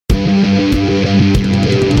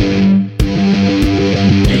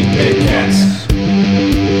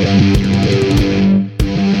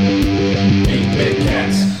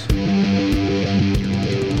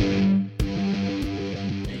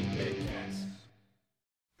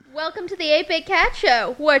Welcome to the 8-Bit Cat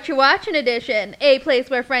Show, What You Watching edition, a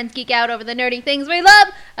place where friends geek out over the nerdy things we love,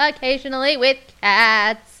 occasionally with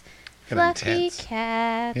cats. Fluffy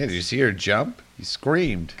cats. Yeah, did you see her jump? You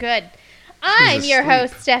screamed. Good. I'm your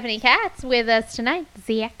asleep. host, Stephanie Katz. With us tonight,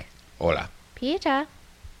 Zach, Hola. Peter,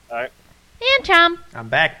 Alright. and Tom. I'm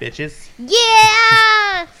back, bitches.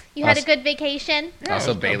 Yeah! You had a Us- good vacation?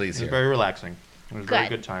 Also, it was Bailey's It was here. very relaxing. It was a very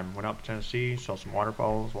Good. good time. Went out to Tennessee, saw some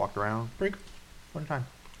waterfalls, walked around. Pretty good. Fun time.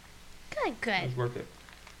 Good, It good. was worth it.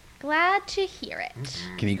 Glad to hear it.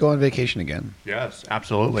 Can you go on vacation again? Yes,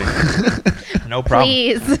 absolutely. No problem.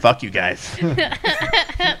 Please. Fuck you guys.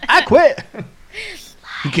 I quit.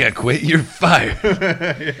 You can't quit. You're fired.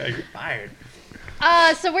 Yeah, you're fired.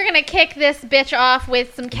 So we're gonna kick this bitch off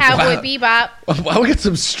with some Cowboy Wow. Bebop. Wow, we got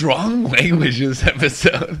some strong language this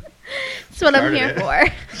episode. That's what I'm Started here it. for.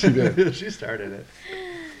 She did. She started it.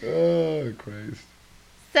 Oh, Christ.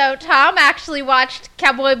 So Tom actually watched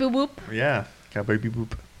Cowboy Bebop. Yeah. Cowboy beep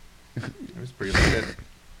boop. It was pretty good.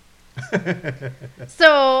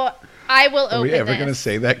 So I will open Are we ever this. going to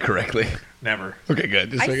say that correctly? Never. Okay,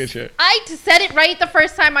 good. Just making sure. I said it right the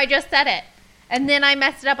first time I just said it, and then I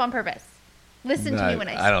messed it up on purpose. Listen to me when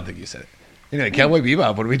I say I don't think you said it. Anyway, Cowboy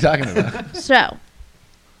Bebop, what are we talking about?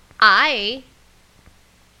 it.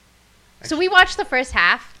 So we watched the first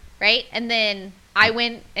half, right? And then I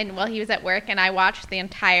went and he was at work, and I watched the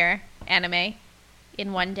entire anime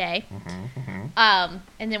in one day.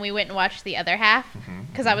 And then we went and watched the other half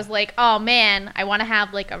because I was like, oh man, I want to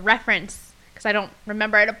have like a reference because I don't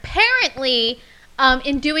remember it. Apparently,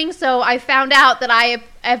 in doing so, I found out that I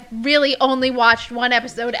have really only watched one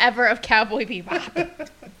episode ever of Cowboy Bebop.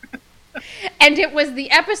 And it was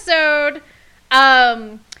the episode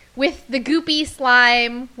with the goopy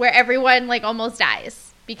slime where everyone like almost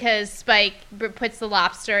dies because Spike puts the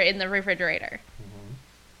lobster in the refrigerator.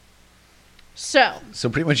 So So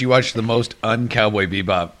pretty much you watched the most un-Cowboy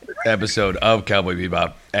Bebop episode of Cowboy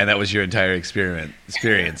Bebop, and that was your entire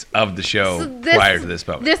experience of the show So prior to this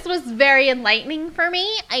moment. This was very enlightening for me.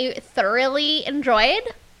 I thoroughly enjoyed.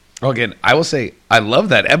 Well, again, I will say I love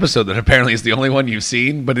that episode that apparently is the only one you've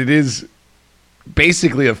seen, but it is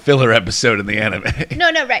basically a filler episode in the anime.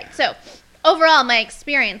 No, right. So, overall, my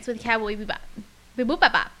experience with Cowboy Bebop. Bebop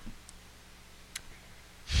Bebop.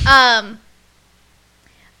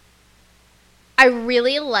 I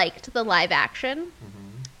really liked the live action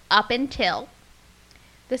up until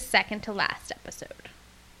the second to last episode.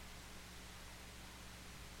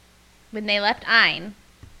 When they left Ein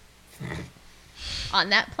on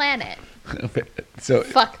that planet. so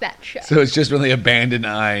Fuck that show. So it's just when they abandon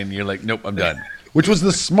Ein, you're like, nope, I'm done. Which was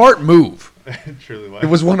the smart move. It truly was. It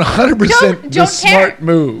was 100% the Don't smart care.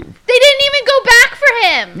 move. They didn't even go back for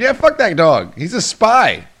him. Yeah, fuck that dog. He's a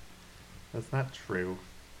spy. That's not true.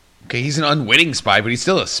 Okay, he's an unwitting spy, but he's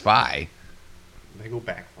still a spy. They go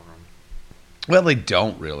back for him. Well, they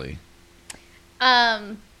don't really.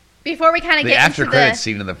 Before we kind of The get after into credits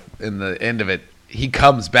scene in the end of it, he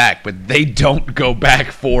comes back, but they don't go back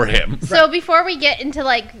for him. So before we get into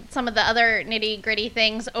like some of the other nitty gritty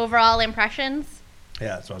things, overall impressions.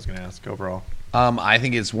 Yeah, that's what I was going to ask overall. I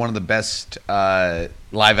think it's one of the best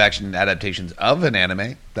live action adaptations of an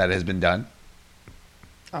anime that has been done.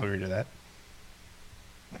 I'll agree to that.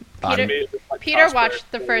 Peter, Me, it's like Peter cosplayers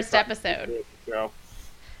watched the trying first to episode. recreate the show.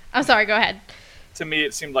 I'm sorry. Go ahead. To me,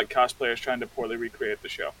 it seemed like cosplayers trying to poorly recreate the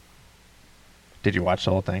show. Did you watch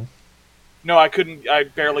the whole thing? No, I couldn't. I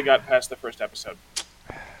barely got past the first episode.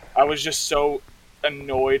 I was just so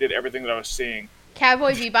annoyed at everything that I was seeing.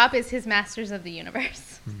 Cowboy Bebop is his Masters of the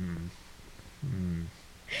Universe. I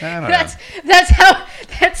don't know.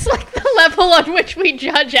 That's like the level on which we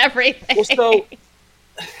judge everything. Well, so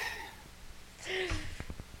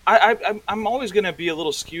I'm always going to be a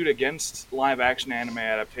little skewed against live action anime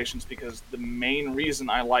adaptations because the main reason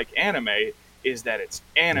I like anime is that it's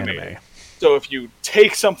animated. Anime. So if you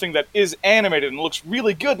take something that is animated and looks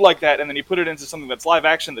really good like that, and then you put it into something that's live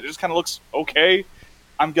action that just kind of looks okay,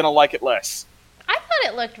 I'm going to like it less. I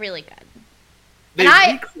thought it looked really good. They And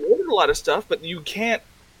I- recreated a lot of stuff, but you can't.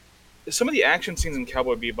 Some of the action scenes in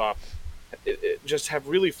Cowboy Bebop it just have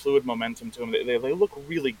really fluid momentum to them. They look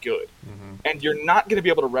really good, and you're not going to be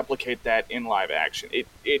able to replicate that in live action.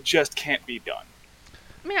 It just can't be done.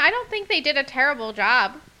 I mean, I don't think they did a terrible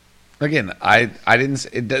job. Again, I didn't.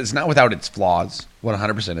 It's not without its flaws.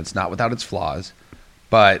 100%, it's not without its flaws.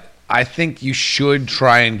 But I think you should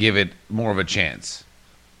try and give it more of a chance.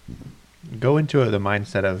 Go into the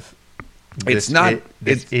mindset of It's not.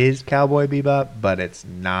 This It's is Cowboy Bebop, but it's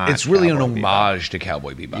not. it's really Cowboy an Bebop. homage to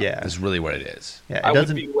Cowboy Bebop. Yeah. Is really what it is. Yeah, I it would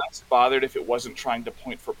doesn't. be less bothered if it wasn't trying to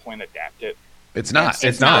point for point adapt it. It's not.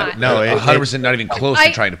 It's not. No, 100% not even close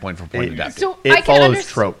to trying to point for point it- adapted. So It I can follows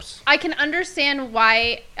tropes. I can understand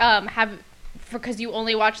why because you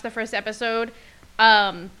only watched the first episode,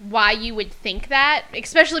 why you would think that,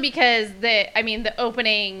 especially because the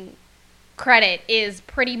opening credit is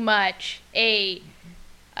pretty much a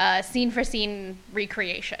scene for scene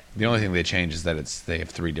recreation. The only thing they change is that they have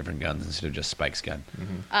 3 different guns instead of just Spike's gun.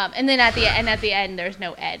 And then at the end, there's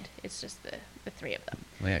no Ed. It's just the 3 of them.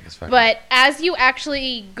 Well, yeah, 'cause fuck But as you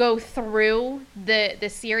actually go through the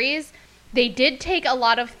series, they did take a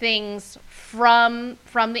lot of things from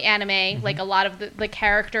the anime, like a lot of the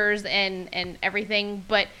characters and everything,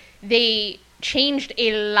 but they changed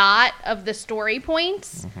a lot of the story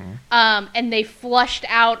points, and they flushed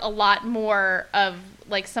out a lot more of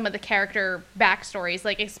like some of the character backstories,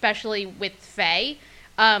 like especially with Faye.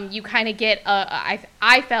 You kind of get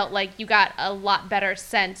I felt like you got a lot better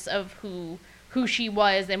sense of who she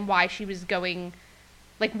was and why she was going,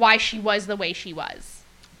 like why she was the way she was.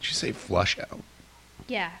 Did you say flush out?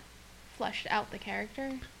 Yeah, flushed out the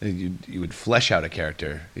character. You would flesh out a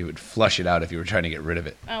character. You would flush it out if you were trying to get rid of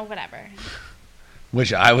it. Oh, whatever.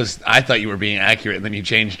 Which I thought you were being accurate, and then you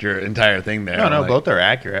changed your entire thing there. No, Like, both are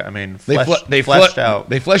accurate. I mean, they fleshed out.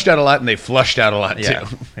 They fleshed out a lot, and they flushed out a lot Yeah,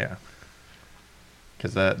 too. yeah.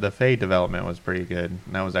 Because the Faye development was pretty good.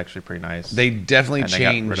 And that was actually pretty nice. They definitely and they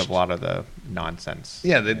changed. got rid of a lot of the nonsense.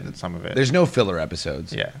 Yeah, in some of it. There's no filler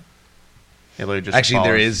episodes. Yeah. It literally just Actually,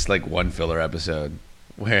 there follows- is like one filler episode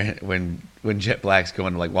where when Jet Black's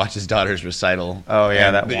going to like watch his daughter's recital. Oh, yeah,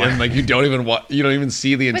 and, that one. And like you don't even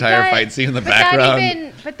see the entire fight scene in the but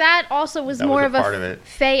background. But that also was That was more a of part a of it.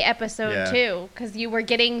 Faye episode Yeah. too, because you were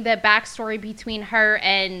getting the backstory between her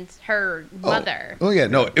and her mother. Oh yeah,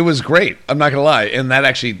 no, it was great. I'm not gonna lie, and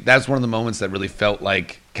that's one of the moments that really felt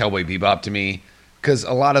like Cowboy Bebop to me, because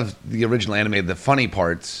a lot of the original anime, the funny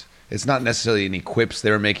parts, it's not necessarily any quips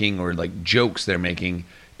they're making or like jokes they're making.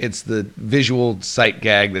 It's the visual sight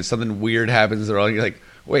gag that something weird happens. They're all you're like,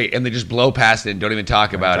 wait, and they just blow past it and don't even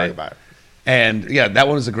talk about it. And yeah, that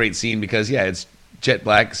one was a great scene because it's Jet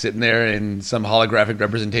Black sitting there in some holographic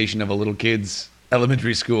representation of a little kid's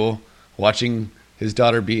elementary school watching his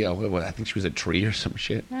daughter be, I think she was a tree or some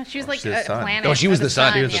shit. No, she was like She's the a sun. planet. Oh, she was or the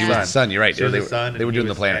sun. yeah. She was the sun. You're right. She was They the sun. were doing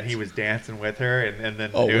the planet. And he was dancing with her, and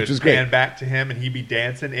then Oh, it which would was great. pan back to him, and he'd be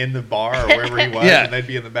dancing in the bar or wherever he was, Yeah. and they'd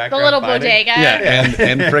be in the The background. little fighting. bodega. Yeah,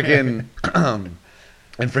 and freaking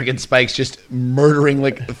and freaking Spike's just murdering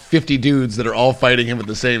like 50 dudes that are all fighting him at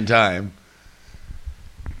the same time.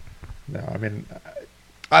 No, I mean,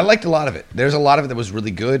 I liked a lot of it. There's a lot of it that was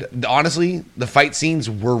really good. Honestly, the fight scenes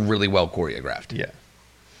were really well choreographed. yeah.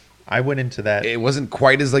 I went into that. It wasn't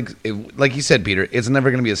quite as like you said, Peter. It's never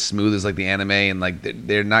going to be as smooth as like the anime, and like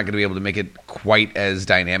they're not going to be able to make it quite as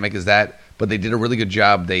dynamic as that. But they did a really good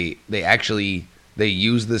job. They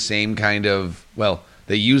used the same kind of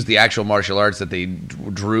they used the actual martial arts that they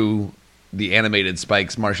drew the animated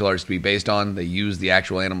Spike's martial arts to be based on. They used the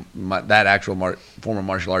actual form of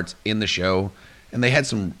martial arts in the show, and they had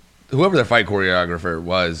whoever their fight choreographer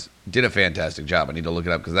was did a fantastic job. I need to look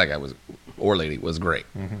it up because that guy lady was great.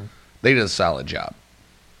 Mm-hmm. They did a solid job.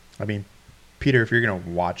 I mean, Peter, if you're going to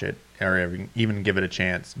watch it or even give it a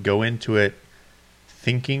chance, go into it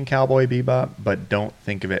thinking Cowboy Bebop, but don't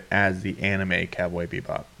think of it as the anime Cowboy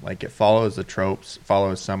Bebop. Like, it follows the tropes,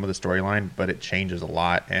 follows some of the storyline, but it changes a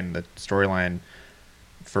lot, and the storyline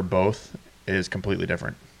for both is completely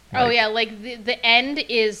different. Oh yeah, like the end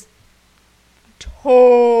is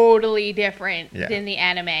totally different than the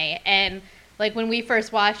anime, and like when we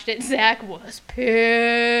first watched it, Zach was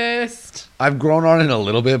pissed. I've grown on it a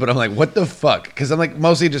little bit, but I'm like, what the fuck? Because I'm like,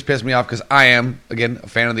 mostly it just pissed me off because I am, again, a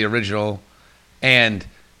fan of the original. And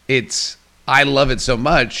I love it so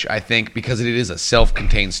much, I think, because it is a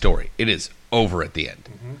self-contained story. It is over at the end.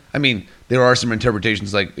 Mm-hmm. I mean, there are some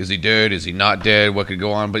interpretations like, is he dead? Is he not dead? What could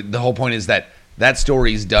go on? But the whole point is that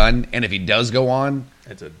story's done. And if he does go on,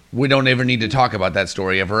 we don't ever need to talk about that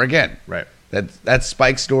story ever again. Right. That's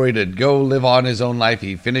Spike's story to go live on his own life.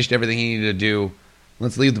 He finished everything he needed to do.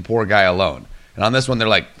 Let's leave the poor guy alone. And on this one, they're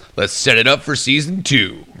like, let's set it up for season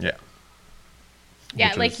 2. Yeah.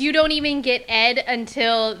 Yeah, like you don't even get Ed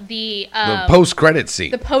until the post-credit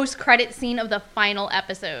scene. The post-credit scene of the final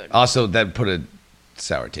episode. Also, that put a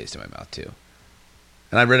sour taste in my mouth, too.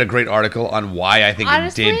 And I read a great article on why I think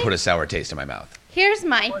Honestly, it did put a sour taste in my mouth. Here's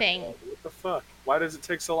my thing. What the fuck? Why does it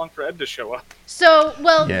take so long for Ed to show up? So,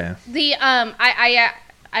 Yeah.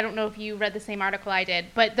 I don't know if you read the same article I did,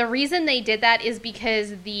 but the reason they did that is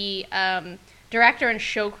because the director and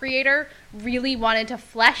show creator really wanted to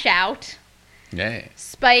flesh out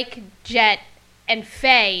Spike, Jet, and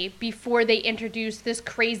Faye before they introduced this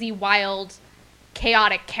crazy, wild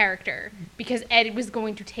chaotic character because Ed was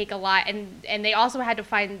going to take a lot, and they also had to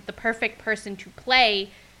find the perfect person to play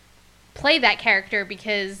that character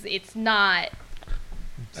because it's not.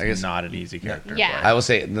 I guess not an easy character. Yeah. I will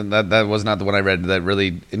say that was not the one I read that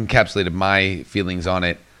really encapsulated my feelings on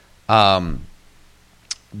it,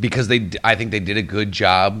 because I think they did a good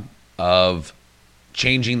job of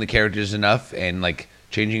changing the characters enough and like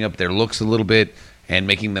changing up their looks a little bit and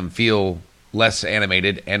making them feel less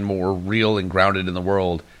animated and more real and grounded in the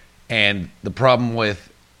world. And the problem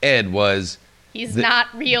with Ed was He's not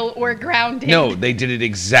real or grounded. no, they did it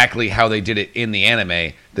exactly how they did it in the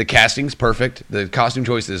anime. The casting's perfect. The costume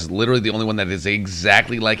choice is literally the only one that is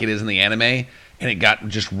exactly like it is in the anime, and it got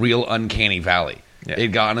just real uncanny valley. Yeah.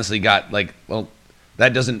 It honestly got like, well,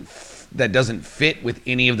 that doesn't fit with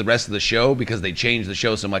any of the rest of the show because they changed the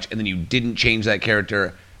show so much, and then you didn't change that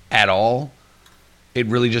character at all. It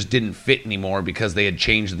really just didn't fit anymore because they had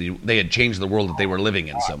changed the world that they were living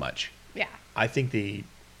in so much. Yeah. I think the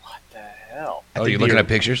What the hell? Oh, think you're looking the- at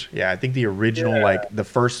pictures? Yeah, I think the original, Yeah. like, the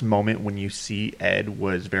first moment when you see Ed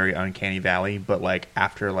was very Uncanny Valley, but, like,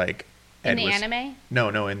 after, like, In Ed the was, anime? No,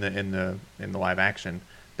 in the live action,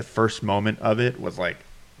 the first moment of it was, like,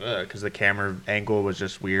 because the camera angle was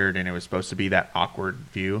just weird, and it was supposed to be that awkward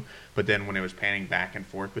view, but then when it was panning back and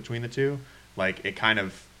forth between the two, like, it kind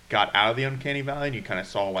of got out of the Uncanny Valley, and you kind of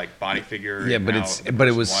saw, like, body figure. Yeah, and but how it's the but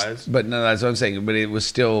it person was but no, that's what I'm saying. But it was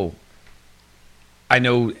still. I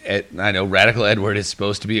know Radical Edward is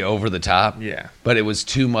supposed to be over the top. Yeah. But it was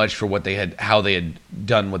too much for how they had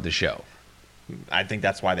done with the show. I think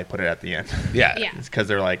that's why they put it at the end. Yeah. Yeah. It's because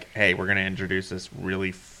they're like, hey, we're going to introduce this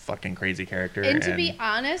really fucking crazy character. And to be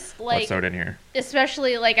honest, like, let's throw it in here.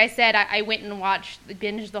 especially like I said, I went and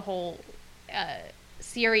binged the whole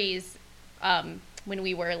series when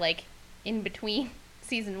we were like in between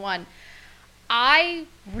season 1. I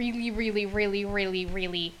really, really, really, really,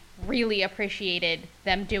 really, really appreciated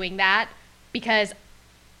them doing that because,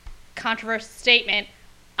 controversial statement,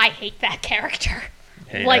 I hate that character.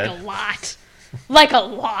 Hey, like Ed. a lot. Like a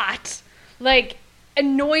lot. Like,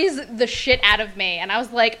 annoys the shit out of me. And I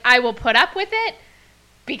was like, I will put up with it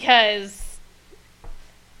because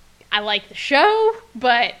I like the show,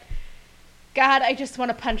 but God, I just want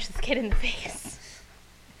to punch this kid in the face.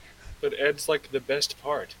 But Ed's like the best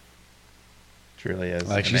part. Truly is.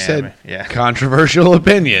 Like in she the said, anime. Yeah. controversial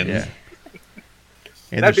opinion. Yeah.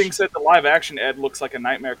 And That the being said, the live action Ed looks like a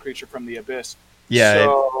nightmare creature from the abyss. yeah,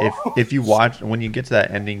 So- if you watch when you get to that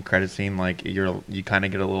ending credit scene, like you kind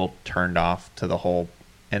of get a little turned off to the whole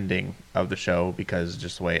ending of the show because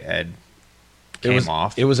just the way Ed came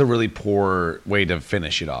off. It was a really poor way to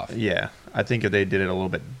finish it off. Yeah, I think if they did it a little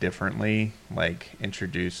bit differently, like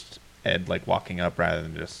introduced Ed like walking up rather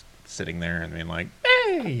than just sitting there and being like,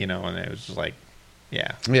 "Hey," and it was just like,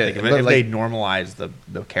 yeah, Yeah, Like, if but, they like- normalized the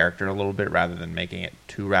character a little bit rather than making it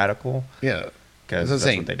too radical, Yeah. because That's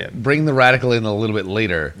that's what they did. Bring the radical in a little bit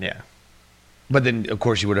later. Yeah, But then, of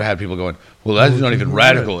course, you would have had people going, well, that's not even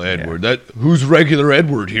radical Yeah. Edward. Who's regular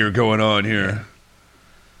Edward here going on here?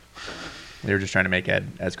 they were just trying to make Ed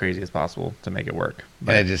as crazy as possible to make it work.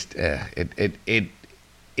 And it just,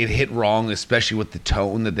 it hit wrong, especially with the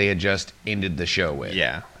tone that they had just ended the show with.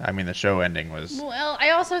 Yeah, I mean the show ending was Well,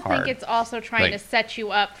 I also Hard. think it's also trying Like- to set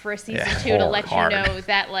you up for season Yeah, 2 to let hard. you know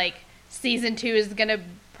that, like, season 2 is going to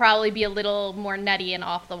probably be a little more nutty and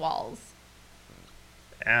off the walls.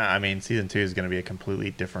 yeah. I mean season 2 is going to be a completely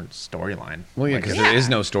different storyline. Well, yeah, Like, because Yeah. there is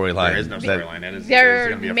no storyline. there is no that- storyline. It is They're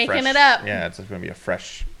gonna be a making fresh- it up. Yeah, it's just going to be a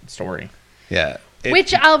fresh story. Yeah.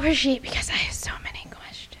 Which I'll appreciate because I have so many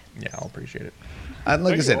questions. Yeah, I'll appreciate it. like I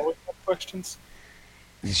Don't you said, always have questions?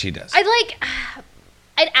 she does.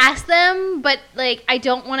 I'd ask them, but, like, I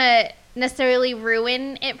don't want to necessarily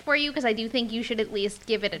ruin it for you because I do think you should at least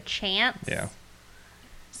give it a chance. Yeah.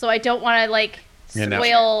 So I don't want to, like, Yeah, no.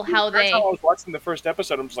 spoil how That's they... how I was watching the first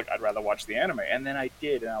episode. I'm just like, I'd rather watch the anime, and then I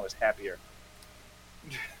did, and I was happier.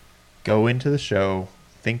 Go into the show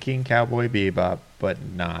thinking Cowboy Bebop, but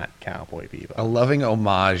not Cowboy Bebop. A loving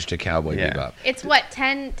homage to Cowboy Yeah. Bebop. It's, what,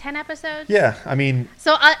 10 episodes? Yeah, I mean,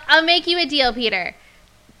 So I'll make you a deal, Peter.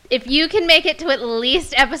 If you can make it to at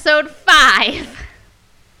least episode 5,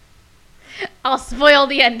 I'll spoil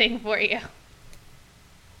the ending for you.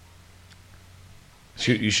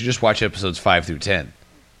 You should just watch episodes 5 through 10.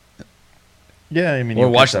 yeah, I mean, Or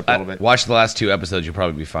you'll watch catch up a little bit. watch the last 2 episodes. You'll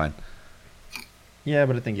probably be fine. Yeah,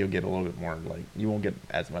 but I think you'll get a little bit more. Like, you won't get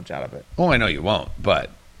as much out of it. Oh, I know you won't, but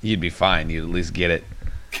you'd be fine. You'd at least get it.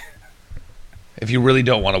 If you really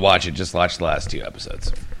don't want to watch it, just watch the last 2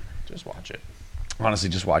 episodes. Just watch it. Honestly,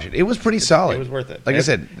 just watch it. It was pretty solid. It was worth it. Like I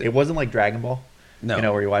said, it wasn't like Dragon Ball. No. You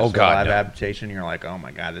know, where you watch Oh, the God, live no. adaptation, you're like, oh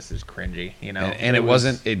my god, this is cringy. You know, And it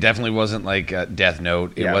wasn't. It definitely wasn't like Death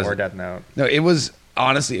Note. It Yeah, was or Death Note. No, it was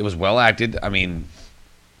honestly. It was well acted. I mean,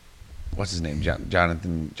 what's his name?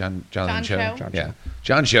 Jonathan John Cho. Cho. Yeah,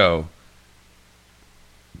 John Cho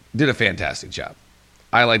did a fantastic job.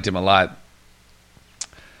 I liked him a lot.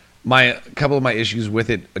 A couple of my issues with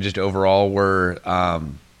it, just overall, were there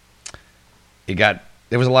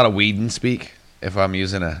was a lot of Whedon speak. If I'm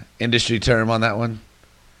using a industry term on that one,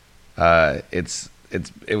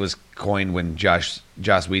 it was coined when Joss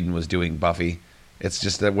Whedon was doing Buffy. It's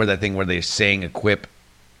just that thing where they're saying a quip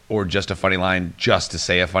or just a funny line just to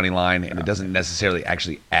say a funny line, and it doesn't necessarily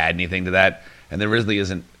actually add anything to that. And there really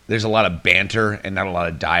isn't. There's a lot of banter and not a lot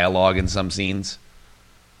of dialogue in some scenes.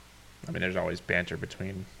 I mean, there's always banter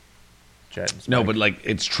between Jet and Spike. No, but like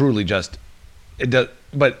it's truly just it does.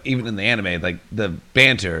 But even in the anime, like the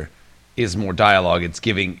banter is more dialogue. It's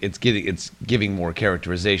giving more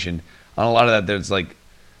characterization. On a lot of that, there's like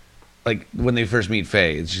when they first meet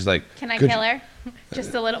Faye, it's just like, Can I kill her?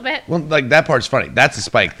 Just a little bit. Well, like that part's funny. That's a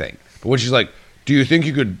Spike thing. But when she's like, "Do you think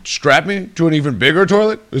you could strap me to an even bigger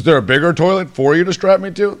toilet? Is there a bigger toilet for you to strap me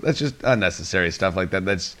to?" That's just unnecessary stuff like that.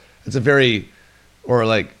 It's a very, or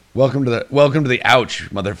like, welcome to the ouch,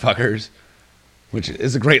 motherfuckers, which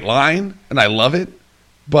is a great line and I love it,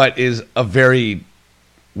 but is a very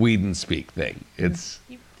Whedon speak thing. It's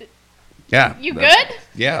yeah. You good?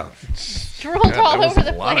 Yeah. Drooled Yeah, all that was over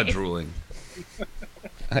the a lot place. of drooling.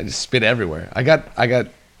 I just spit everywhere. I got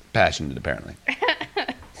passionate apparently.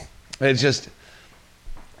 It's just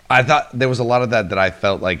I thought there was a lot of that I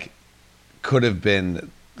felt like could have been,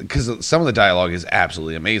 because some of the dialogue is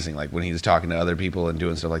absolutely amazing, like when he's talking to other people and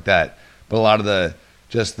doing stuff like that. But a lot of the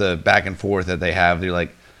back and forth that they have, they're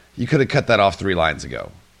like, you could have cut that off 3 lines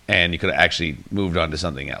ago, and you could have actually moved on to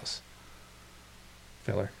something else.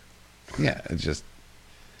 Filler. Yeah, it's just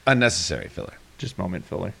unnecessary filler. Just moment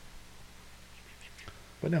filler.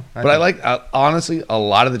 But no. But I like, honestly, a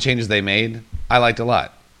lot of the changes they made, I liked a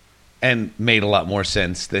lot. And made a lot more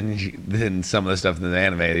sense than some of the stuff in the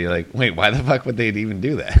anime. You're like, wait, why the fuck would they even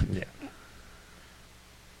do that? Yeah.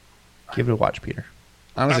 Give it a watch, Peter.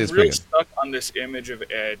 Honestly, I'm it's really pretty good. stuck on this image of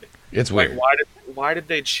Ed. It's Like, weird. why did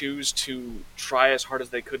they choose to try as hard as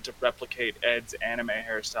they could to replicate Ed's anime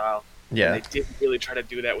hairstyle? Yeah. And they didn't really try to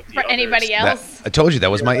do that with the For others. anybody else. I told you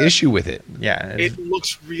that was my issue with it. Yeah. It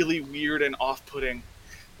looks really weird and off-putting.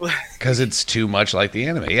 Because it's too much like the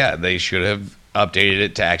anime. Yeah, they should have updated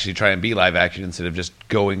it to actually try and be live action instead of just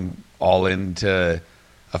going all into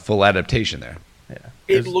a full adaptation there. Yeah.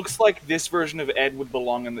 It looks like this version of Ed would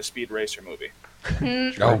belong in the Speed Racer movie.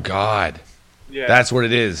 Oh, God. Yeah. That's what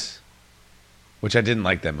it is. Which I didn't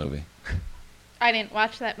like that movie. I didn't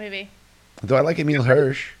watch that movie. Though I like Emil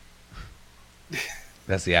Hirsch.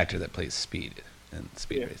 That's the actor that plays Speed in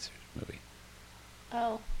Speed Yeah. Racer movie.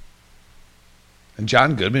 Oh. And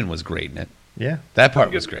John Goodman was great in it. Yeah. That part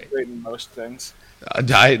Good- was great. Great in most things.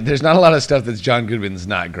 There's not a lot of stuff that John Goodman's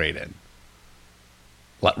not great in.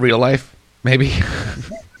 Real life, maybe.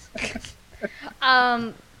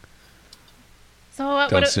 So what?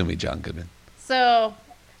 Don't sue me, John Goodman. So,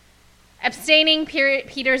 abstaining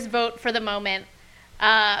Peter's vote for the moment.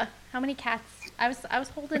 How many cats? I was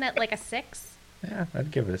holding it like a 6. Yeah.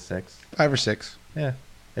 I'd give it a 6. 5 or 6. Yeah.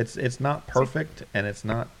 It's not perfect and it's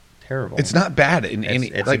not terrible. It's not bad in It's, any.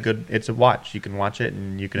 it's like, a good. It's a watch. You can watch it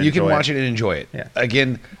and you can. You can enjoy watch it and enjoy it. Yeah.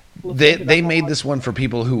 Again, they made this one for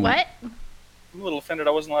people who. What? I'm a little offended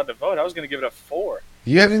I wasn't allowed to vote. I was going to give it a 4.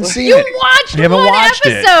 You haven't seen You it. watched You haven't one watched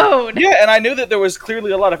it. episode. Yeah, and I knew that there was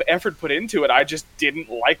clearly a lot of effort put into it. I just didn't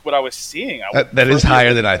like what I was seeing. That is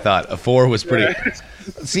higher than I thought. A 4 was pretty.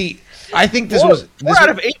 See, I think this 4, was. 4 out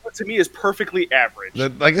of 8 to me is perfectly average.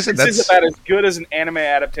 Like I said, This is that's. about as good as an anime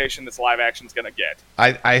adaptation that's live action's going to get.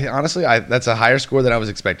 I honestly, that's a higher score than I was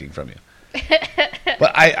expecting from you.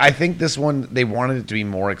 But I think this one, they wanted it to be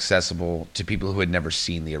more accessible to people who had never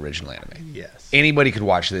seen the original anime. Yes. Anybody could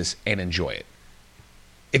watch this and enjoy it.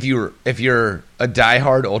 If you're a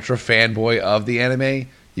diehard ultra fanboy of the anime,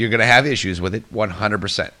 you're gonna have issues with it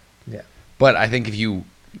 100%. Yeah. But I think if you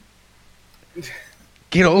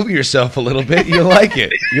get over yourself a little bit, you'll like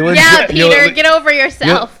it. You'll Yeah, enjoy- you'll- Peter, get over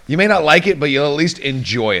yourself. You may not like it, but you'll at least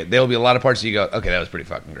enjoy it. There'll be a lot of parts that you go, okay, that was pretty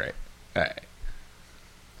fucking great. All right.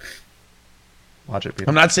 Watch it, Peter.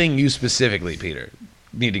 I'm not saying you specifically, Peter.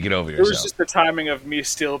 Need to get over It was yourself. just the timing of me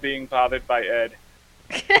still being bothered by Ed.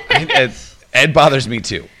 Ed bothers me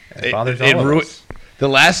too. It bothers all of us. The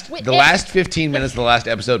last Wait, the Ed- last 15 minutes of the last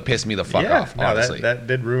episode pissed me the fuck Yeah. off. No, Honestly, that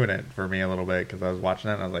did ruin it for me a little bit because I was watching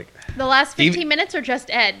that and I was like, The last 15 Even- minutes or just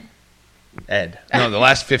Ed? Ed. no, the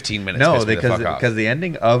last 15 minutes. No, pissed me the fuck off. because the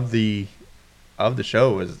ending of the of the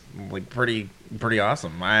show was like pretty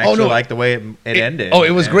awesome. I actually no. like the way it ended. Oh,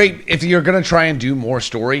 it was And great. If you're gonna try and do more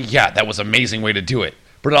story, yeah, that was an amazing way to do it.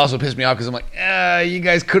 But it also pissed me off because I'm like, you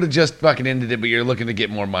guys could have just fucking ended it, but you're looking to get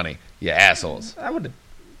more money. You assholes.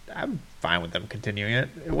 I'm fine with them continuing it.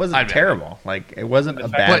 It wasn't I'd terrible. Like it wasn't a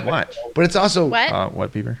bad But- watch. But it's also What,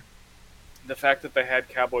 Bieber? The fact that they had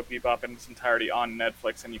Cowboy Bebop in its entirety on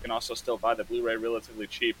Netflix, and you can also still buy the Blu-ray relatively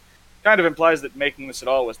cheap, kind of implies that making this at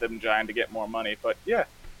all was them trying to get more money. But yeah,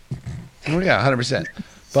 yeah, 100%.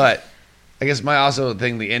 But I guess my also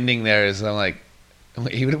thing, the ending there is I'm like,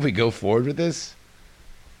 even if we go forward with this,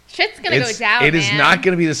 Shit's gonna go down. it is man. not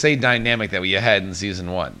going to be the same dynamic that we had in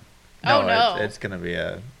season 1. Oh no! It's gonna be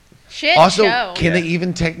a Shit Also, show. can they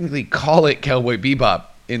even technically call it Cowboy Bebop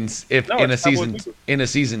in No, a it's Cowboy season Bebop. in a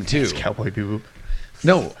season 2? Cowboy Bebop.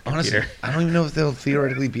 No, honestly, Peter. I don't even know if they'll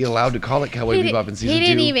theoretically be allowed to call it Cowboy He, Bebop in season 2. he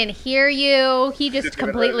didn't even hear you. He just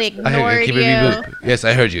completely I heard ignored you. you. Yes,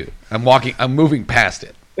 I heard you. I'm moving past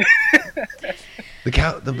it. the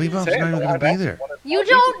Bebop's not even going to be there. You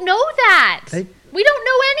don't know that. They- We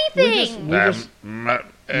don't know anything.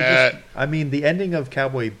 I mean, the ending of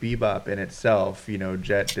Cowboy Bebop in itself,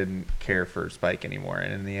 Jet didn't care for Spike anymore,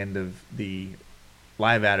 and in the end of the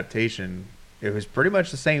live adaptation, it was pretty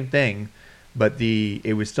much the same thing, but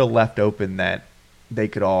it was still left open that they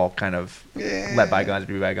could all kind of let bygones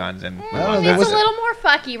be bygones and move on Oh, there It's was a little more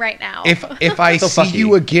fucky right now. If I Still see fucky.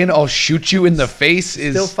 you again, I'll shoot you in the face.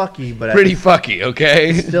 Is still fucky, but pretty fucky.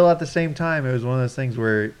 Okay. still at the same time, it was one of those things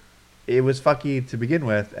where it was fucky to begin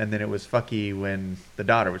with, and then it was fucky when the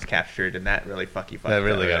daughter was captured, and that really fucked That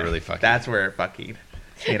really got everything. really fucky. That's where it fuckied.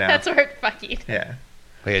 That's where it fucky. Yeah.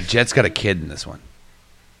 But yeah, Jet's got a kid in this one.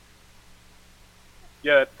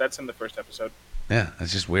 yeah, that's in the first episode. Yeah,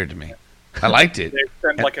 that's just weird to me. I liked it. They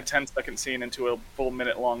turned like a 10-second scene into a full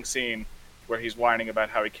minute-long scene where he's whining about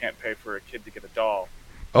how he can't pay for a kid to get a doll.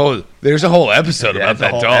 Oh, there's a whole episode Yeah, about it's a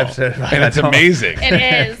that whole doll, episode about and that it's doll. amazing. It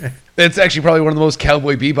is. It's actually probably one of the most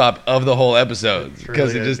Cowboy Bebop of the whole episodes It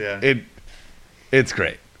because really it is, just yeah. it's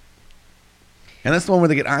great. And that's the one where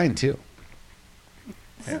they get Ein too.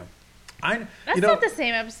 Yeah. That's not the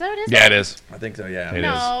same episode, is Yeah, it? it is. I think so, yeah. It is.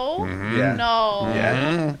 No. Yeah. No.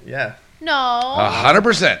 Yeah. Yeah. No.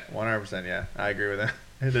 100%. 100%, yeah. I agree with that.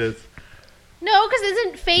 It is. No, because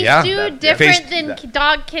isn't Face Yeah. Dude That- different Face- than that-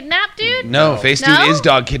 Dog Kidnap Dude? No, No. Face No? Dude is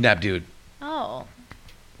Dog Kidnap Dude Oh.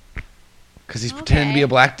 because he's pretending to be Okay. a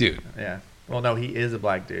black dude. Yeah. Well, no, he is a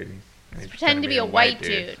black dude. He's Pretend to be a white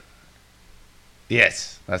dude.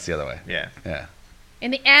 Yes, that's the other way. Yeah. Yeah,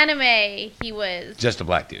 In the anime, he was. just a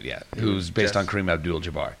black dude. Yeah, who's based on just- Kareem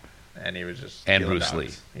Abdul-Jabbar. And he was just. And killing Bruce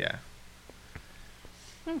dogs. Lee. Yeah.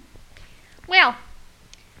 Well.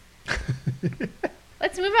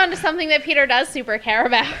 Let's move on to something that Peter does super care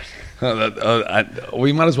about.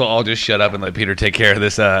 We might as well all just shut up and let Peter take care of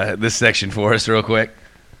this section for us real quick.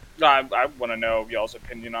 I want to know y'all's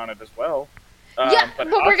opinion on it as well. Yeah, but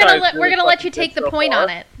we're gonna let you take the point on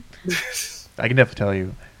it. I can definitely tell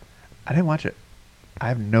you, I didn't watch it. I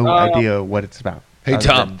have no Um, idea what it's about. Hey other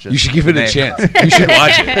Tom, than just you should give it the a name. chance. You should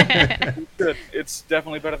watch it. Good. It's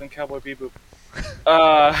definitely better than Cowboy Bebop.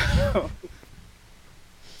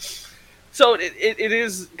 So it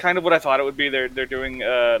is kind of what I thought it would be. They're doing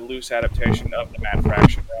a loose adaptation of the Matt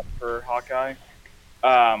Fraction run for Hawkeye,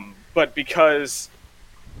 but because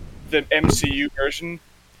the MCU version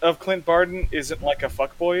of Clint Barton isn't like a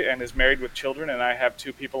fuckboy and is married with children, and I have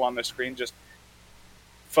two people on the screen just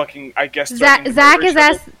fucking, I guess. Zach is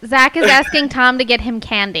asking Tom to get him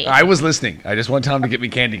candy. I was listening. I just want Tom to get me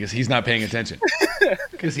candy because he's not paying attention.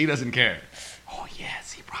 Because he doesn't care. Oh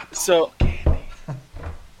yes, he brought the So- candy.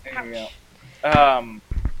 There you go.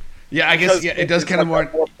 Yeah, I guess Because it does it's kind of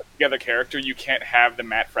like more. a put together character. You can't have the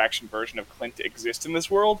Matt Fraction version of Clint exist in this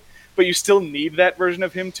world, but you still need that version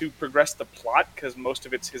of him to progress the plot because most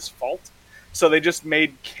of it's his fault. So they just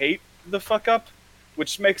made Kate the fuck up,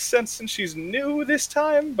 which makes sense since she's new this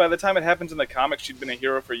time. By the time it happens in the comics, she'd been a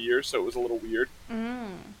hero for years, so it was a little weird.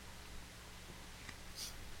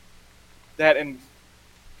 That and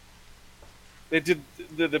they did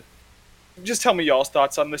the just tell me y'all's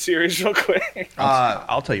thoughts on the series real quick.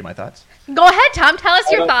 I'll tell you my thoughts. Go ahead, Tom. Tell us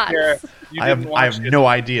your I don't care. thoughts. You I have didn't watch it. no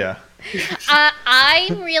idea.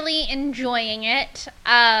 I'm really enjoying it.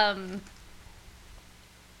 I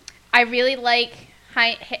really like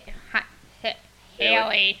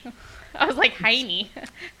Haley. I was like Heine.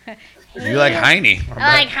 You like Heine?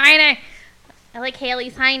 I like Heine. I like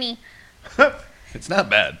Haley's Heine. It's not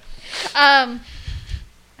bad. I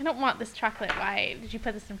don't want this chocolate. Why did you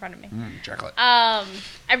put this in front of me? Chocolate. I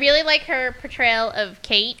really like her portrayal of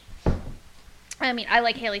Kate. I mean, I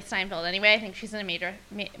like Haley Steinfeld anyway. I think she's an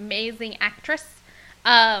amazing actress.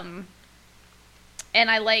 And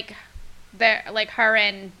I like her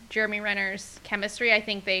and Jeremy Renner's chemistry. I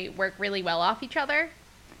think they work really well off each other.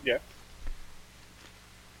 Yeah.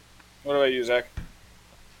 What about you, Zach?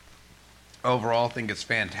 Overall, I think it's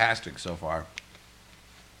fantastic so far.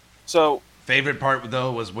 So, favorite part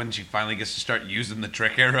though was when she finally gets to start using the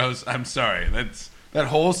trick arrows. I'm sorry, that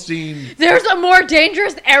whole scene. There's a more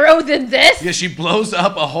dangerous arrow than this. Yeah, she blows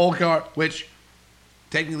up a whole car, which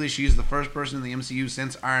technically she's the first person in the MCU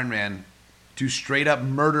since Iron Man to straight up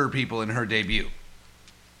murder people in her debut.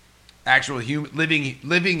 Actual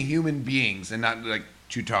living human beings, and not like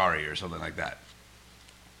Chitauri or something like that.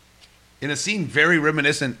 In a scene very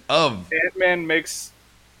reminiscent of Ant-Man makes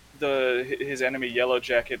his enemy Yellow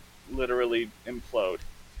Jacket literally implode.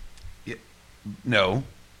 No.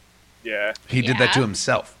 Yeah. He did that to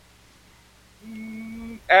himself.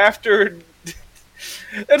 After...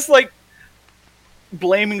 That's like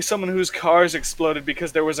blaming someone whose cars exploded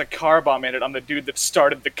because there was a car bomb in it on the dude that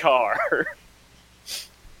started the car.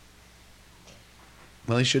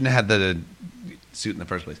 Well, he shouldn't have had the suit in the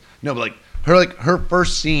first place. No, but her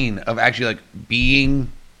first scene of actually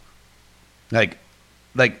being like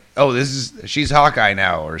oh, she's Hawkeye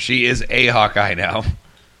now, or she is a Hawkeye now.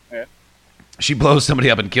 Yeah. She blows somebody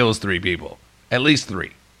up and kills 3 people, at least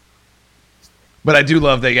 3. But I do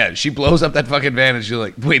love that. Yeah, she blows up that fucking van, and she's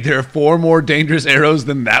like, "Wait, there are 4 more dangerous arrows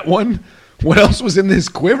than that one? What else was in this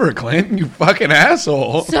quiver, Clint? You fucking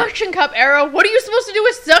asshole!" Suction cup arrow. What are you supposed to do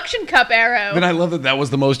with suction cup arrow? Then I love that was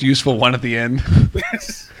the most useful one at the end.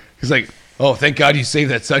 He's like, "Oh, thank God you saved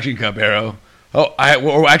that suction cup arrow." Oh,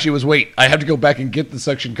 wait, I have to go back and get the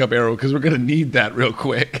suction cup arrow because we're gonna need that real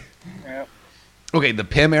quick. Yeah. Okay, the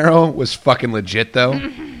Pym arrow was fucking legit though.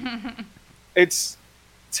 It's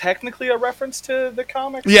technically a reference to the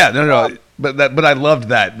comics. Yeah, no, but I loved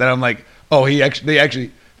that. Then I'm like, oh, they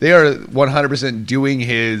are 100% doing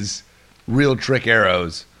his real trick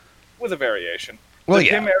arrows with a variation. Well, the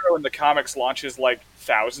yeah. Pym arrow in the comics launches like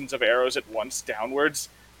thousands of arrows at once downwards.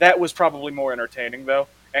 That was probably more entertaining though,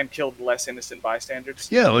 and killed less innocent bystanders.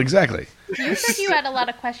 Yeah, well, exactly. You said you had a lot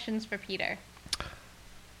of questions for Peter.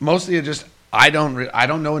 Mostly it just I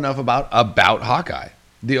don't know enough about Hawkeye.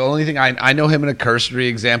 The only thing I know him in a cursory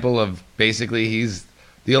example of basically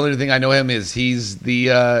the only thing I know him is he's the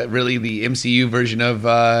really the MCU version of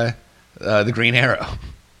the Green Arrow.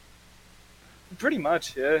 Pretty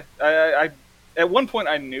much, yeah. I at one point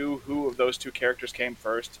I knew who of those 2 characters came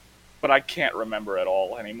first, but I can't remember at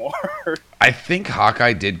all anymore. I think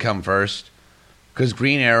Hawkeye did come first because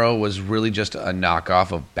Green Arrow was really just a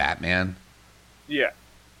knockoff of Batman. Yeah,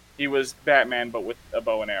 he was Batman but with a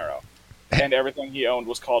bow and arrow. And everything he owned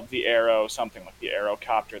was called the Arrow, something like the Arrow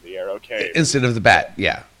Copter, the Arrow Cave. Instead of the Bat,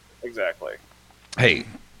 yeah. Exactly. Hey,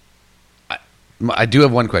 I do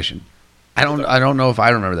have one question. I don't know if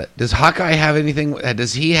I remember that. Does Hawkeye have anything?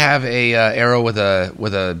 Does he have a arrow with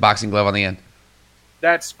a boxing glove on the end?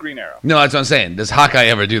 That's Green Arrow. No, that's what I'm saying. Does Hawkeye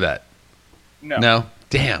ever do that? No. No?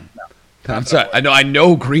 Damn. No. I'm sorry. I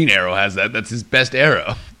know Green Arrow has that. That's his best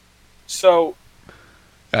arrow. So,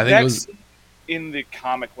 I think it was in the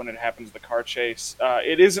comic when it happens, the car chase.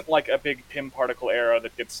 It isn't like a big Pym particle arrow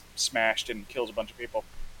that gets smashed and kills a bunch of people.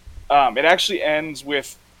 It actually ends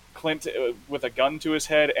with Clint with a gun to his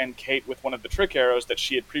head and Kate with one of the trick arrows that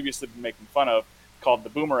she had previously been making fun of, called the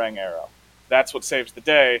boomerang arrow. That's what saves the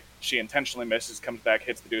day. She intentionally misses, comes back,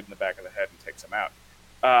 hits the dude in the back of the head, and takes him out.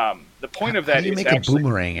 The point of that how do you is make actually a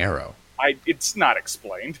boomerang arrow? it's not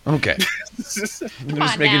explained. Okay. I'm just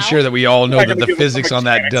on making now. sure that we all know I'm not that gonna the give physics some on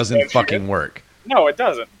that mechanics doesn't that fucking shit. work. No, it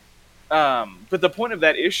doesn't. But the point of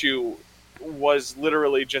that issue was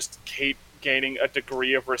literally just Kate gaining a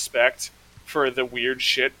degree of respect for the weird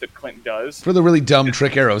shit that Clint does. For the really dumb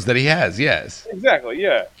trick arrows that he has, yes. Exactly,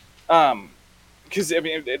 yeah. Because, I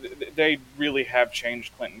mean, they really have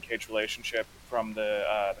changed Clint and Kate's relationship from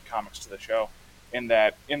the comics to the show. In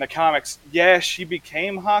that, in the comics, yeah, she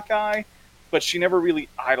became Hawkeye, but she never really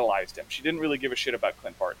idolized him. She didn't really give a shit about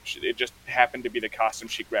Clint Barton. It just happened to be the costume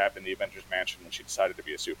she grabbed in the Avengers Mansion when she decided to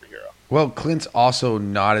be a superhero. Well, Clint's also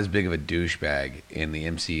not as big of a douchebag in the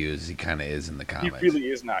MCU as he kind of is in the comics. He really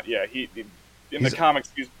is not, yeah. In the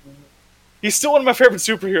comics, he's still one of my favorite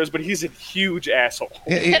superheroes, but he's a huge asshole.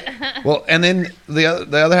 Well, and then the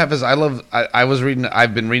other half is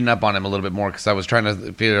I've been reading up on him a little bit more because I was trying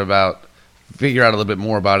to figure out a little bit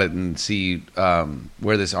more about it and see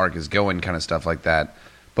where this arc is going, kind of stuff like that.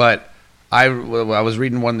 But I was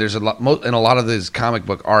reading one. There's in a lot of these comic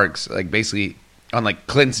book arcs, like basically on like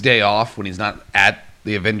Clint's day off when he's not at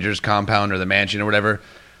the Avengers compound or the mansion or whatever.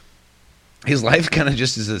 his life kind of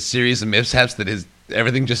just is a series of mishaps that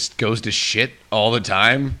everything just goes to shit all the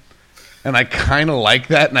time. And I kind of like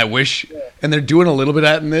that, and I wish, and they're doing a little bit of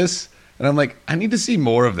that in this, and I'm like, I need to see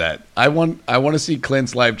more of that. I want to see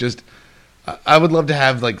Clint's life just. I would love to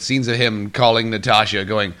have like scenes of him calling Natasha,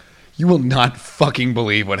 going, "You will not fucking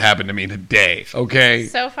believe what happened to me today." Okay.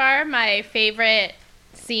 So far, my favorite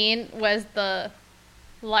scene was the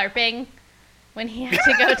LARPing when he had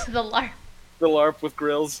to go to the LARP. The LARP with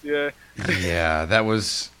grills, yeah. Yeah, that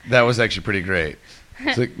was actually pretty great.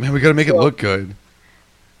 It's like, man, we got to make it look good.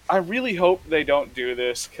 I really hope they don't do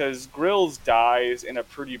this, because Grills dies in a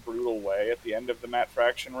pretty brutal way at the end of the Matt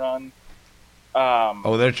Fraction run. They're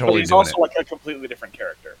totally but he's doing also it. like a completely different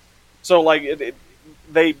character. So like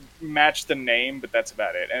they match the name, but that's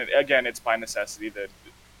about it. And again, it's by necessity that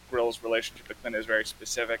Grills' relationship with Clint is very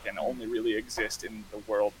specific and only really exists in the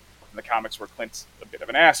world in the comics where Clint's a bit of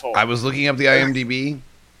an asshole. I was looking up the IMDb.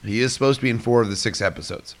 He is supposed to be in 4 of the 6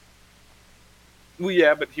 episodes. Well,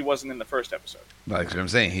 yeah, but he wasn't in the first episode. Like what I'm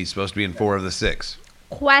saying, he's supposed to be in 4 of the 6.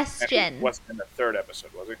 And Question. he wasn't in the third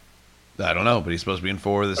episode, was he? I don't know, but he's supposed to be in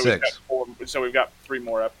 4 of the 6. So we've got 3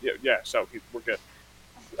 more up. Yeah, so we're good.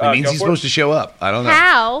 It means he's supposed to show up. I don't know.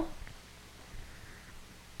 How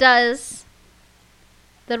does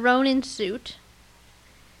the Ronin suit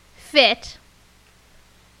fit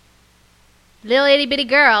little itty bitty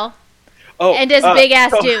girl and this big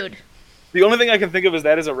ass dude? The only thing I can think of is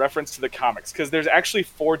that is a reference to the comics, because there's actually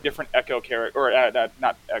 4 different Echo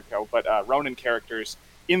not Echo, but Ronin characters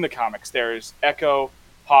in the comics. There's Echo,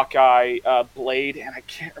 Hawkeye, Blade, and I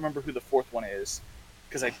can't remember who the 4th one is,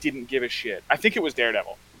 because I didn't give a shit. I think it was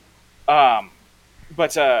Daredevil.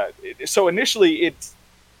 So initially,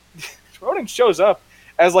 Ronin shows up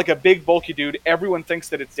as like a big bulky dude. Everyone thinks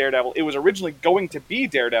that it's Daredevil. It was originally going to be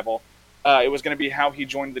Daredevil. It was going to be how he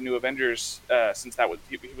joined the New Avengers, since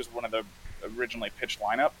he was one of the originally pitched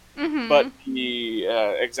lineup. Mm-hmm. But the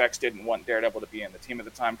execs didn't want Daredevil to be in the team at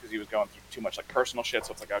the time because he was going through too much like personal shit.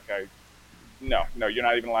 So it's like, okay, no, you're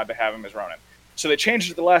not even allowed to have him as Ronin. So they changed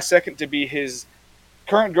it at the last second to be his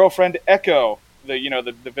current girlfriend, Echo,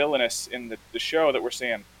 the villainess in the show that we're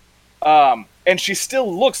seeing. And she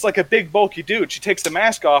still looks like a big bulky dude. She takes the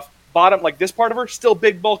mask off, bottom, like this part of her, still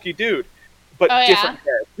big bulky dude, but different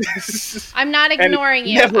head. I'm not ignoring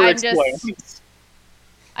you. Never I'm explained. just.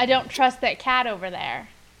 I don't trust that cat over there.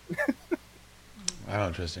 I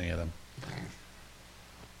don't trust any of them.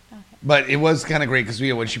 Okay. But it was kind of great because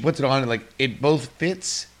when she puts it on, like it both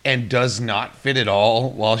fits and does not fit at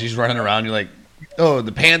all while she's running around. You're like, oh,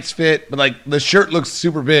 the pants fit, but like the shirt looks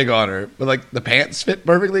super big on her, but like the pants fit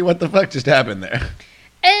perfectly. What the fuck just happened there?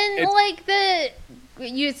 And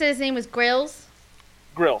you said his name was Grills?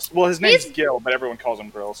 Grills. Well, his name's Gil, but everyone calls him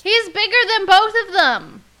Grills. He's bigger than both of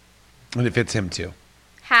them. And it fits him too.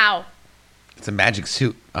 How? It's a magic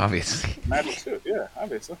suit, obviously. Magic suit, yeah,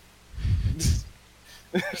 obviously.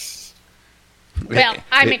 Well,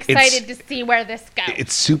 I'm excited to see where this goes.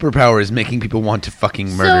 Its superpower is making people want to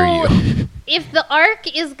fucking murder you. If the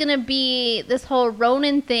arc is going to be this whole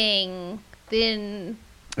Ronin thing, then...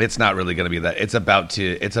 It's not really going to be that. It's about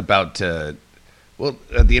to... Well,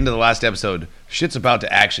 at the end of the last episode, shit's about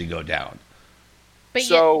to actually go down. But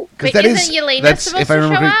so... But isn't Yelena supposed to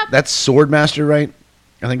show up? That's Swordmaster, right?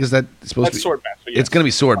 I think is that supposed to be... Swordmaster, yes. It's going to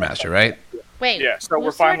be Swordmaster, right? Wait. Yeah, so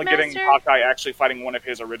we're finally getting Hawkeye actually fighting one of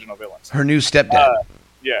his original villains. Her new stepdad.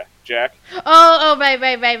 Yeah, Jack. Oh,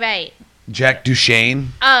 right. Jack Duchesne.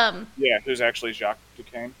 Yeah, who's actually Jacques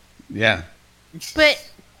Duquesne. Yeah. But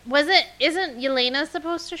isn't Yelena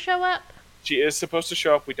supposed to show up? She is supposed to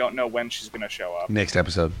show up. We don't know when she's going to show up. Next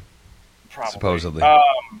episode. Probably. Supposedly.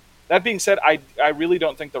 That being said, I really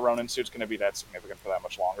don't think the Ronin suit's going to be that significant for that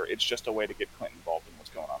much longer. It's just a way to get Clint involved in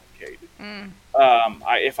what's going on with Kate.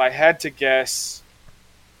 If I had to guess,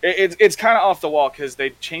 it's kind of off the wall because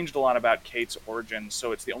they changed a lot about Kate's origin,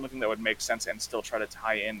 so it's the only thing that would make sense and still try to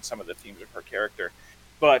tie in some of the themes of her character.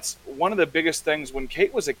 But one of the biggest things, when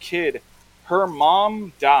Kate was a kid, her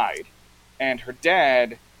mom died, and her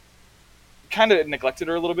dad kind of neglected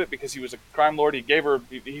her a little bit because he was a crime lord.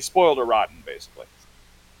 He spoiled her rotten, basically.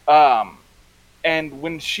 And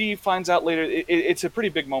when she finds out later, it's a pretty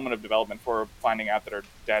big moment of development for her, finding out that her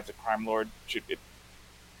dad's a crime lord.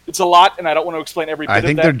 It's a lot, and I don't want to explain every bit of that. I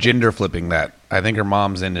think they're gender flipping that. I think her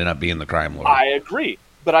mom's ended up being the crime lord. I agree,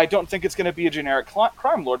 but I don't think it's going to be a generic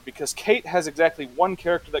crime lord because Kate has exactly one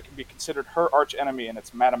character that can be considered her arch enemy, and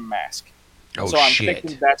it's Madame Mask. Oh, so I'm shit.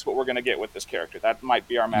 thinking that's what we're going to get with this character. That might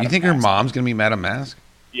be our Madame Mask. You think her mom's going to be Madame Mask?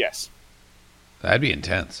 Yes. That'd be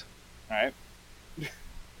intense. Right?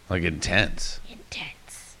 Like intense.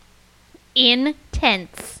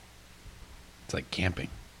 Intense. It's like camping.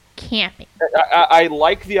 camping. I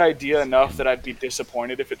like the idea enough that I'd be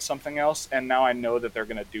disappointed if it's something else, and now I know that they're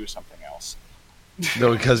going to do something else.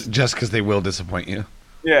 No, because they will disappoint you.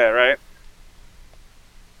 Yeah, right?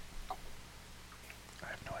 I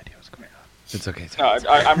have no idea what's going on. It's okay. No,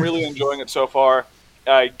 I'm really enjoying it so far.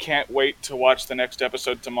 I can't wait to watch the next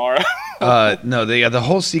episode tomorrow. No, the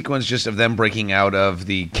whole sequence just of them breaking out of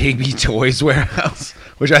the KB Toys warehouse,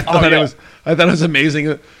 which I thought it was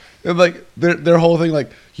amazing. And like their whole thing,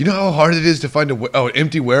 like, you know how hard it is to find an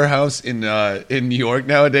empty warehouse in New York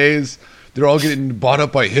nowadays. They're all getting bought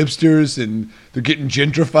up by hipsters and they're getting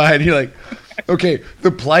gentrified. And you're like, okay,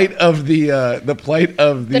 the plight of the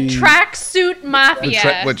tracksuit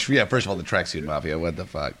mafia. First of all, the tracksuit mafia. What the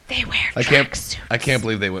fuck? They wear tracksuits. I can't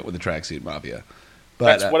believe they went with the tracksuit mafia.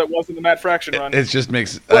 But that's what it was in the Matt Fraction run. It just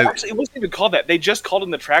makes. Actually, it wasn't even called that. They just called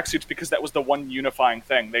them the tracksuits because that was the one unifying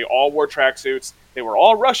thing. They all wore tracksuits. They were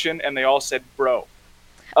all Russian, and they all said "bro."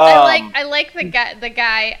 I like the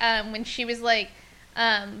guy when she was like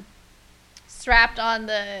strapped on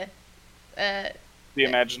the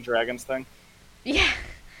Imagine Dragons thing. Yeah.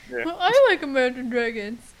 Well, I like Imagine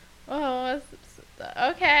Dragons. Oh,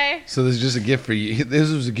 okay. So this is just a gift for you.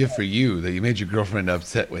 This was a gift for you that you made your girlfriend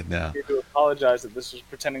upset with now. You have to apologize that this was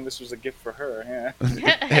pretending this was a gift for her.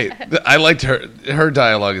 Yeah. Hey, I liked her. Her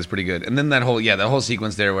dialogue is pretty good. And then that whole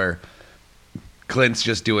sequence there where Clint's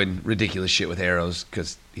just doing ridiculous shit with arrows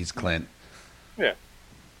because he's Clint. Yeah.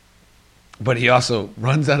 But he also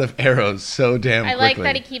runs out of arrows so damn quickly. I like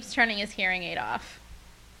that he keeps turning his hearing aid off.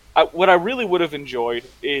 What I really would have enjoyed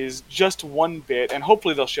is just one bit, and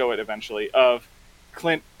hopefully they'll show it eventually, of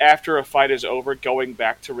Clint, after a fight is over, going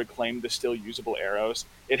back to reclaim the still usable arrows.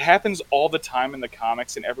 It happens all the time in the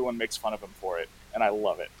comics, and everyone makes fun of him for it, and I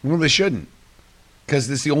love it. Well, they shouldn't. Because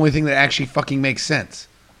it's the only thing that actually fucking makes sense.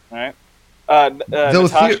 Right?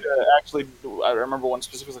 Natasha actually, I remember one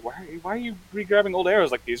specific, like, why are you re-grabbing old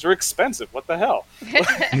arrows? Like, these are expensive. What the hell?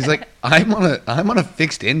 He's like, I'm on a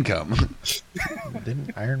fixed income.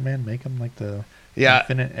 Didn't Iron Man make him like the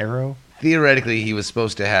infinite arrow? Theoretically, he was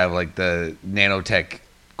supposed to have like the nanotech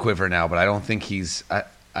quiver now, but I don't think he's. I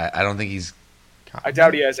don't think he's. I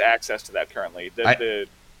doubt he has access to that currently.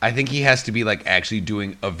 I think he has to be like actually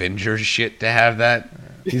doing Avengers shit to have that.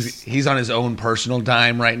 He's on his own personal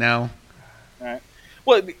dime right now. Right.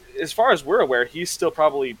 Well, as far as we're aware, he's still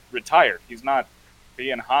probably retired. He's not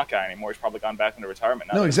being Hawkeye anymore. He's probably gone back into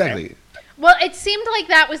retirement now. No, exactly. Well, it seemed like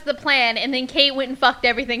that was the plan, and then Kate went and fucked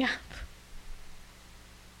everything up.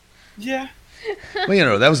 Yeah.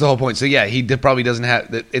 Well, that was the whole point. So yeah, he probably doesn't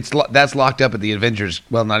have that. That's locked up at the Avengers.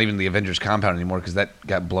 Well, not even the Avengers compound anymore because that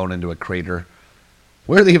got blown into a crater.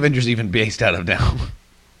 Where are the Avengers even based out of now?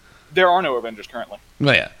 There are no Avengers currently.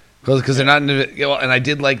 Well, yeah. Because they're not in and I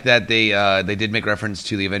did like that they did make reference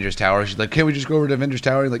to the Avengers Tower. She's like, can't we just go over to Avengers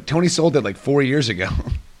Tower? Like, Tony sold it like 4 years ago.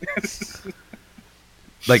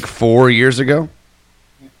 Like 4 years ago?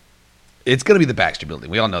 It's going to be the Baxter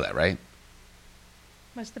Building. We all know that, right?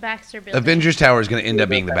 What's the Baxter Building? Avengers Tower is going to end up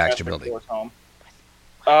being the Baxter Building.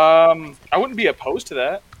 I wouldn't be opposed to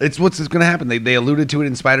that. It's what's going to happen. They alluded to it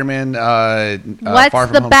in Spider-Man What's Far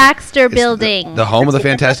From the Home. Baxter Building? The home of the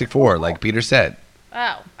Fantastic Four, like Peter said.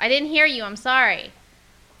 Oh, I didn't hear you. I'm sorry.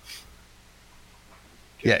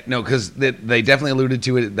 Yeah, no, because they definitely alluded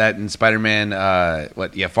to it that in Spider-Man,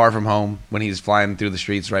 Far From Home, when he's flying through the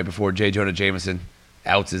streets right before J. Jonah Jameson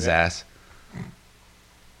outs his ass.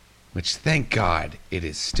 Which, thank God, it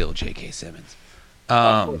is still J.K. Simmons.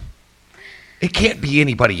 It can't be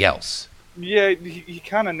anybody else. Yeah, he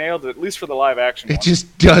kind of nailed it, at least for the live action It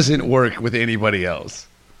just doesn't work with anybody else.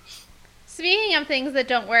 Speaking of things that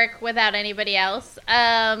don't work without anybody else,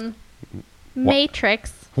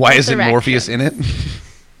 Matrix. Why isn't Morpheus in it?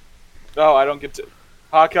 Oh, I don't get to.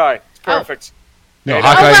 Hawkeye. It's perfect. No, Oh,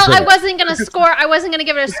 Hawkeye's well, I perfect. wasn't going to score. I wasn't going to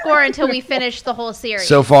give it a score until we finished the whole series.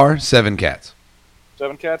 So far, 7 cats.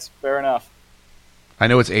 7 cats? Fair enough. I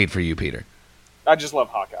know it's 8 for you, Peter. I just love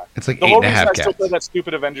Hawkeye. It's like the 8.5 whole reason I cats. still play that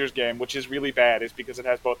stupid Avengers game, which is really bad, is because it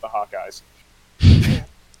has both the Hawkeyes.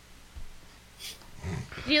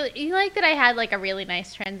 You like that I had like a really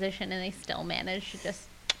nice transition and they still managed to just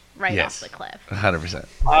off the cliff. 100%.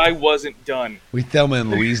 I wasn't done. We Thelma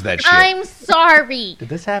and Louise that shit. I'm sorry. Did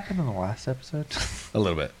this happen in the last episode? A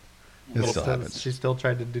little bit. It still happens. She still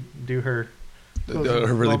tried to do her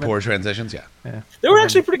Her really poor transitions, yeah. They were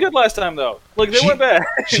actually pretty good last time, though. Like, they weren't bad.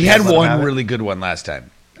 She had one really good one last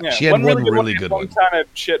time. Yeah, she had one really good one. One kind of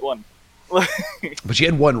shit one. But she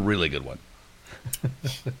had one really good one.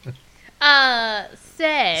 So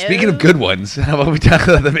Speaking of good ones, how about we talk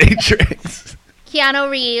about The Matrix? Keanu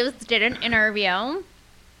Reeves did an interview,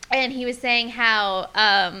 and he was saying how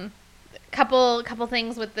couple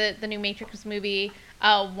things with the new Matrix movie.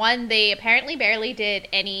 One, they apparently barely did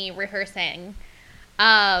any rehearsing.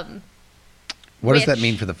 What does that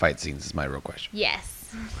mean for the fight scenes? Is my real question.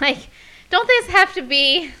 Yes, like don't these have to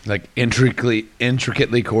be like intricately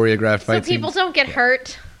choreographed fight so people scenes? don't get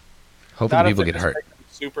hurt? Hopefully Not if people they're get just hurt. making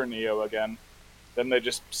Super Neo again. Then they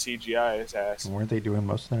just CGI his ass. Weren't they doing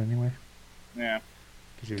most of that anyway? Yeah.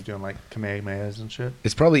 Because he was doing like Kamehamehas and shit.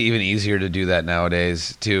 It's probably even easier to do that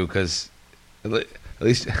nowadays too, because at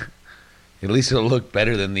least it'll look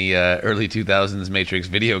better than the early 2000s Matrix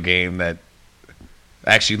video game that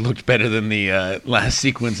actually looked better than the last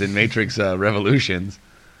sequence in Matrix Revolutions.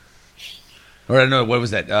 Or I don't know, what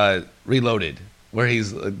was that? Reloaded, where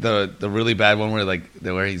he's the really bad one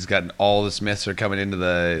where he's gotten all the Smiths are coming into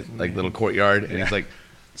the like little courtyard and he's like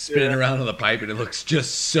spinning around on the pipe and it looks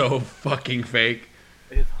just so fucking fake.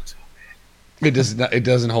 It looks so bad. It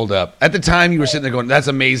doesn't hold up. At the time you were sitting there going, that's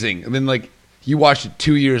amazing. And then like you watched it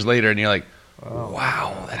 2 years later and you're like,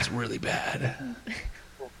 wow, that's really bad.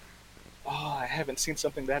 Oh, I haven't seen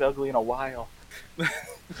something that ugly in a while.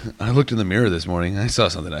 I looked in the mirror this morning. I saw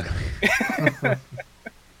something ugly.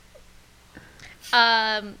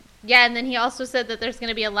 Yeah, and then he also said that there's going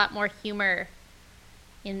to be a lot more humor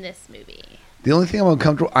in this movie. The only thing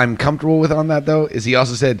I'm comfortable with on that though is he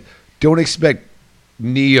also said, don't expect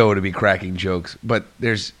Neo to be cracking jokes, but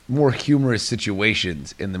there's more humorous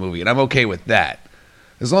situations in the movie, and I'm okay with that.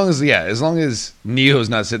 As long as Neo's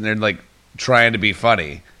not sitting there like trying to be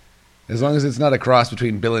funny. As long as it's not a cross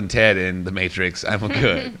between Bill and Ted and The Matrix, I'm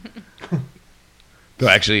good. Though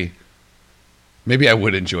actually, maybe I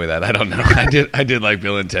would enjoy that. I don't know. I did like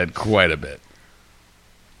Bill and Ted quite a bit.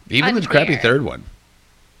 Even the crappy third one,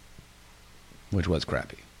 which was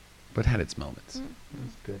crappy, but had its moments. It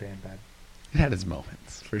was good and bad. It had its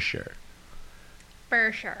moments for sure.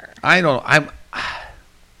 For sure. I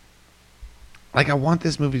want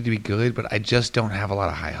this movie to be good, but I just don't have a lot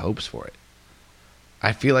of high hopes for it.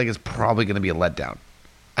 I feel like it's probably going to be a letdown.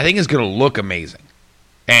 I think it's going to look amazing.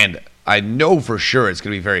 And I know for sure it's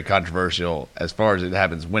going to be very controversial as far as it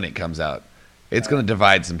happens when it comes out. It's going to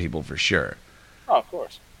divide some people for sure. Oh, of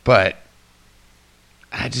course. But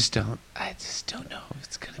I just don't know if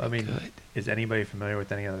it's going to be good. Is anybody familiar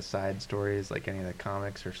with any of the side stories, like any of the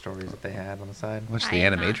comics or stories that they had on the side? Watch I the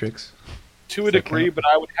am not. Animatrix. To a degree, but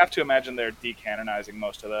I would have to imagine they're decanonizing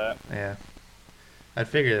most of that. Yeah. I'd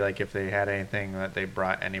figure like if they had anything that they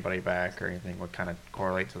brought anybody back or anything would kind of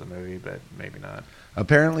correlate to the movie, but maybe not.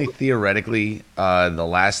 Apparently, theoretically, the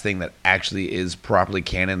last thing that actually is properly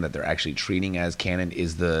canon that they're actually treating as canon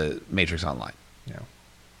is the Matrix Online. Yeah.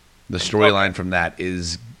 The storyline from that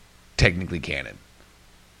is technically canon.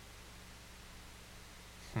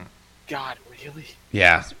 God, really?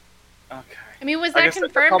 Yeah. Okay. I mean, was I that guess they're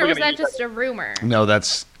confirmed or probably was gonna that use just a rumor? No,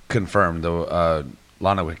 that's confirmed. Though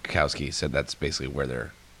Lana Wachowski said that's basically where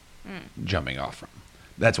they're jumping off from.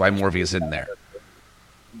 That's why Morpheus isn't there.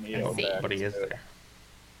 Neo see. back But he is to- there.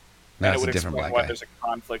 And it That's would a different explain black why guy. there's a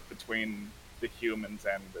conflict between the humans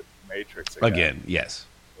and the Matrix again. Again, yes.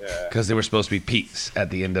 Yeah. Because they were supposed to be peace at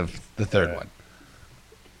the end of the third one.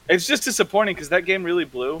 It's just disappointing because that game really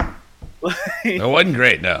blew. It wasn't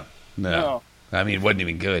great, no. No. I mean, it wasn't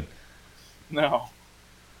even good. No.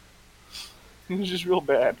 It was just real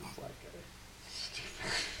bad.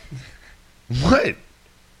 What?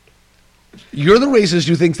 You're the racist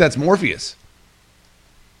who thinks that's Morpheus.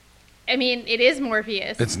 I mean, it is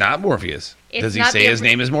Morpheus. It's not Morpheus. It's Does he not say the his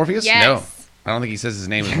name is Morpheus? Yes. No. I don't think he says his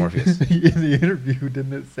name is Morpheus. In the interview,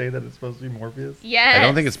 didn't it say that it's supposed to be Morpheus? Yes. I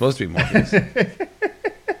don't think it's supposed to be Morpheus.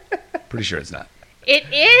 Pretty sure it's not. It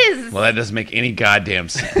is. Well, that doesn't make any goddamn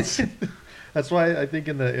sense. That's why I think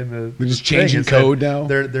in the They're just thing changing is that code now?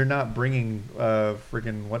 They're not bringing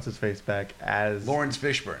freaking what's his face back as Lawrence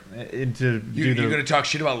Fishburne. into You're going to talk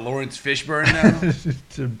shit about Lawrence Fishburne now?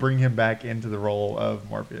 to bring him back into the role of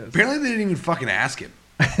Morpheus. Apparently they didn't even fucking ask him.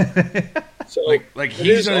 So Like it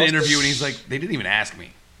he's is done an also- interview and he's like, they didn't even ask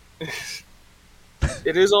me.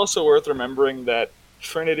 It is also worth remembering that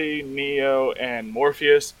Trinity, Neo, and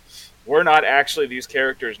Morpheus were not actually these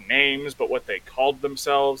characters' names, but what they called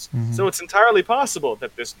themselves. So it's entirely possible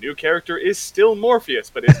that this new character is still Morpheus,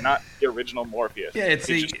 but is not the original Morpheus. Yeah, it's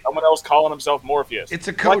He's a- just someone else calling himself Morpheus. It's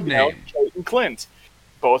a code you know, name. Kate and Clint,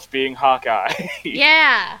 both being Hawkeye.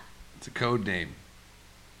 Yeah. It's a code name.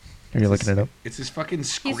 Are you looking it up? It's his fucking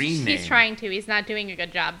He's, screen name. he's trying to. He's not doing a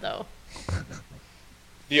good job, though.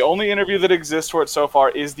 The only interview that exists for it so far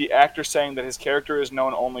is the actor saying that his character is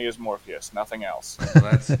known only as Morpheus, nothing else.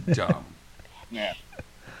 That's dumb. Yeah.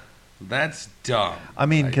 That's dumb. I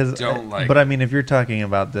mean, because don't like. but I mean, if you're talking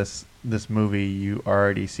about this movie, you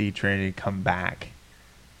already see Trinity come back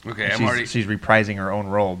Okay, She's reprising her own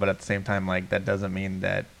role, but at the same time, like that doesn't mean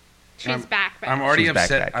that. She's back. I'm already She's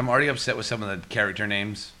upset. back. I'm already upset with some of the character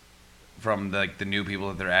names from the new people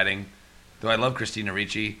that they're adding. Though I love Christina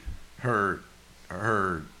Ricci, her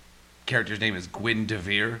character's name is Gwyn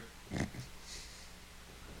Devere.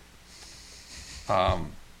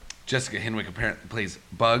 Jessica Henwick apparently plays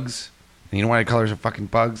Bugs. And you know why I call her fucking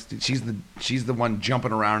Bugs? She's the one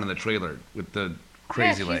jumping around in the trailer with the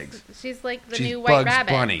crazy legs. She's like the She's new Bugs White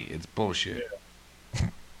Rabbit. Bunny. It's bullshit.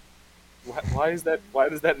 Why is that? Why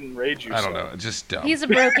does that enrage you? I don't so? know. It's just dumb. He's a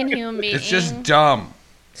broken human being. It's just dumb.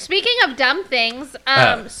 Speaking of dumb things, so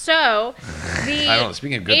the I don't know.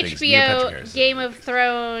 Speaking of good things, Neil Patrick HBO Harris. Game of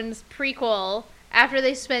Thrones prequel, after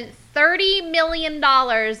they spent $30 million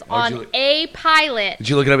on you- a pilot, Did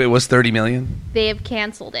you look it up? It was 30 million. they have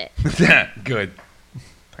canceled it. Good.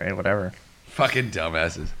 Right, whatever. Fucking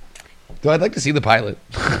dumbasses. Though I'd like to see the pilot.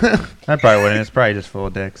 I probably wouldn't. It's probably just full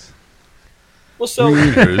of dicks. Well, so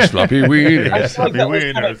Sloppy weed. I feel like that was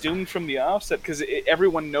kind Wieners. of doomed from the offset because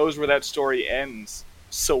everyone knows where that story ends.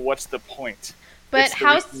 So what's the point? But It's the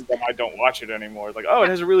reason that I don't watch it anymore. It's like, oh, it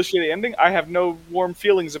has a really shitty ending. I have no warm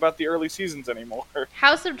feelings about the early seasons anymore.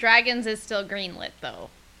 House of Dragons is still greenlit, though.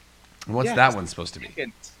 What's Yes. that one supposed to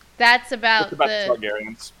be? That's about, It's about the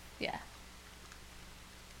Targaryens, yeah.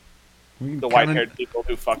 the white-haired people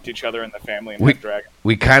who fucked each other in the family and We- had dragons.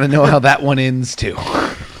 We kind of know how that one ends too.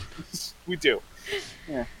 We do.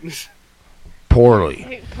 Yeah.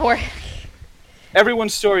 Poorly. Poor.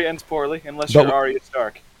 Everyone's story ends poorly unless But- you're Arya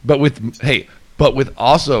Stark. But with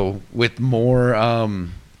more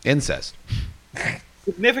incest.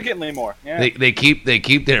 Significantly more. Yeah. They keep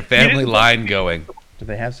their family line going. Did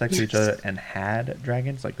they have sex with each other and had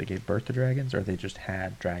dragons? Like they gave birth to dragons, or they just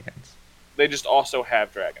had dragons? They just also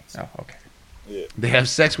have dragons. Oh, okay. Yeah. They have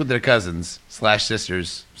sex with their cousins /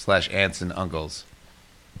 sisters / aunts and uncles.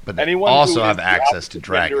 But they Anyone who also is have the access to opposite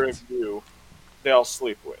gender dragons. of you, they'll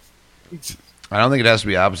sleep with. I don't think it has to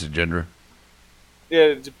be opposite gender.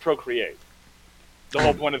 Yeah, to procreate. The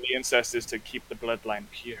whole point of the incest is to keep the bloodline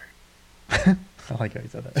pure. I like how you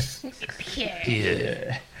said that.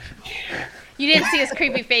 Yeah. You didn't see his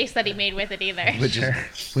creepy face that he made with it either.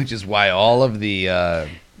 Which is why all of the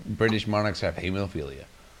British monarchs have hemophilia.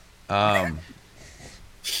 All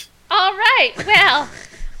right, well,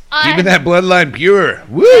 on Keeping that bloodline pure.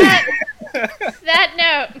 Woo! that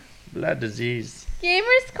note, Blood disease.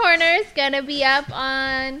 Gamers Corner is going to be up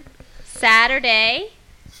on Saturday.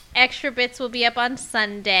 Extra Bits will be up on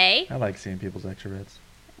Sunday. I like seeing people's extra bits.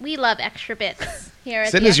 We love Extra Bits here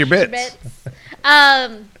at Send the us your Extra bits.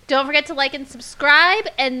 Don't forget to like and subscribe,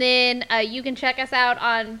 and then you can check us out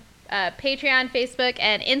on Patreon, Facebook,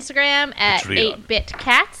 and Instagram at Patreon. 8bit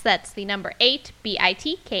Cats. That's the number 8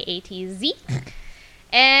 BITKATZ.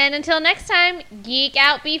 And until next time, geek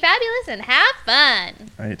out, be fabulous, and have fun.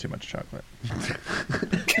 I ate too much chocolate.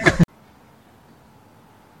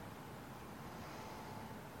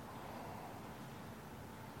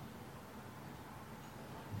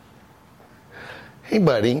 Hey,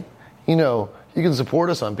 buddy. You know, you can support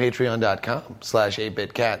us on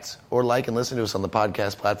patreon.com/8bitcats or like and listen to us on the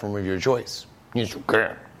podcast platform of your choice. Yes, you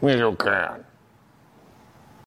can. Yes, you can.